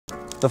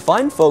The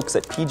fine folks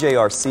at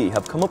PJRC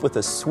have come up with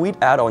a sweet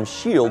add-on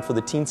shield for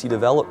the Teensy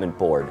development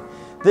board.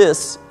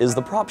 This is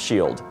the prop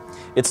shield.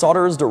 It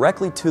solders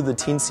directly to the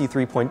Teensy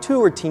 3.2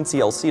 or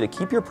Teensy LC to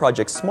keep your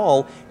project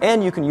small,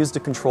 and you can use to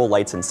control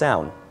lights and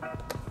sound.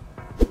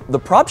 The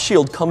prop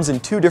shield comes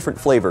in two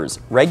different flavors,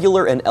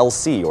 regular and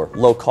LC, or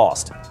low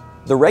cost.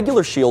 The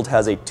regular shield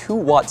has a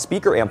 2-watt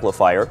speaker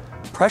amplifier,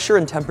 pressure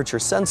and temperature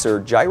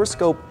sensor,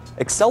 gyroscope,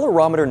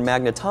 accelerometer and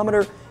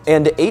magnetometer,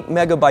 and 8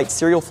 megabyte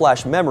serial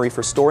flash memory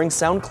for storing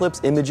sound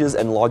clips, images,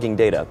 and logging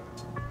data.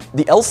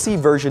 The LC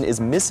version is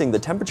missing the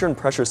temperature and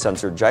pressure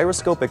sensor,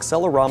 gyroscope,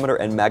 accelerometer,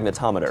 and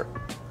magnetometer.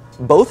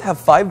 Both have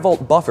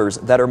 5-volt buffers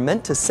that are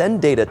meant to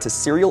send data to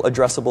serial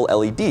addressable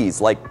LEDs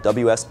like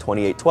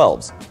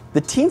WS2812s.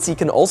 The Teensy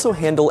can also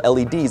handle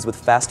LEDs with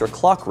faster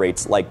clock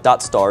rates like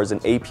dot stars and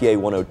APA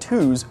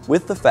 102s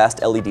with the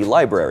fast LED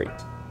library.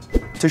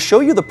 To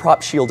show you the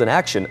prop shield in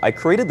action, I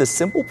created this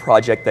simple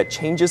project that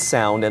changes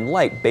sound and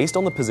light based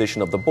on the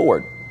position of the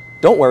board.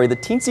 Don't worry, the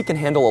Teensy can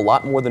handle a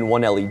lot more than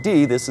one LED,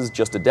 this is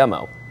just a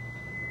demo.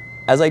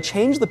 As I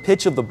change the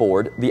pitch of the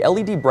board, the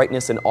LED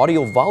brightness and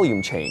audio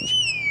volume change.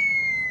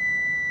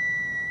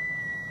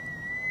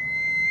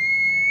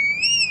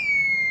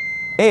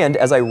 And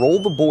as I roll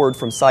the board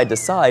from side to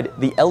side,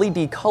 the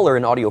LED color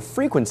and audio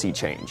frequency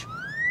change.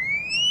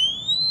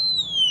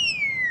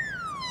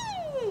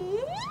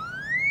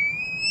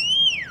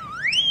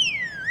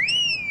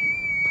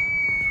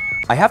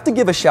 I have to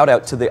give a shout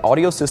out to the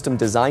audio system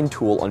design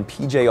tool on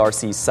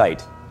PJRC's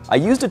site. I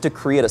used it to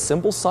create a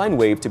simple sine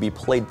wave to be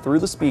played through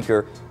the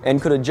speaker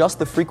and could adjust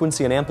the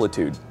frequency and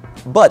amplitude.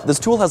 But this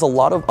tool has a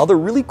lot of other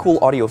really cool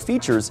audio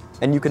features,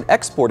 and you can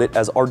export it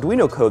as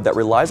Arduino code that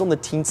relies on the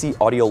Teensy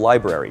audio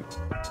library.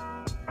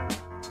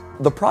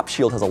 The prop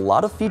shield has a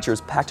lot of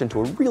features packed into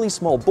a really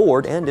small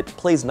board, and it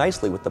plays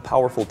nicely with the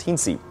powerful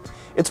Teensy.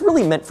 It's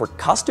really meant for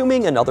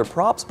costuming and other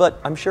props,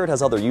 but I'm sure it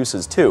has other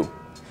uses too.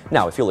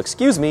 Now, if you'll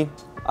excuse me,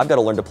 I've got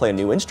to learn to play a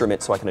new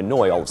instrument so I can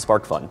annoy all of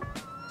SparkFun.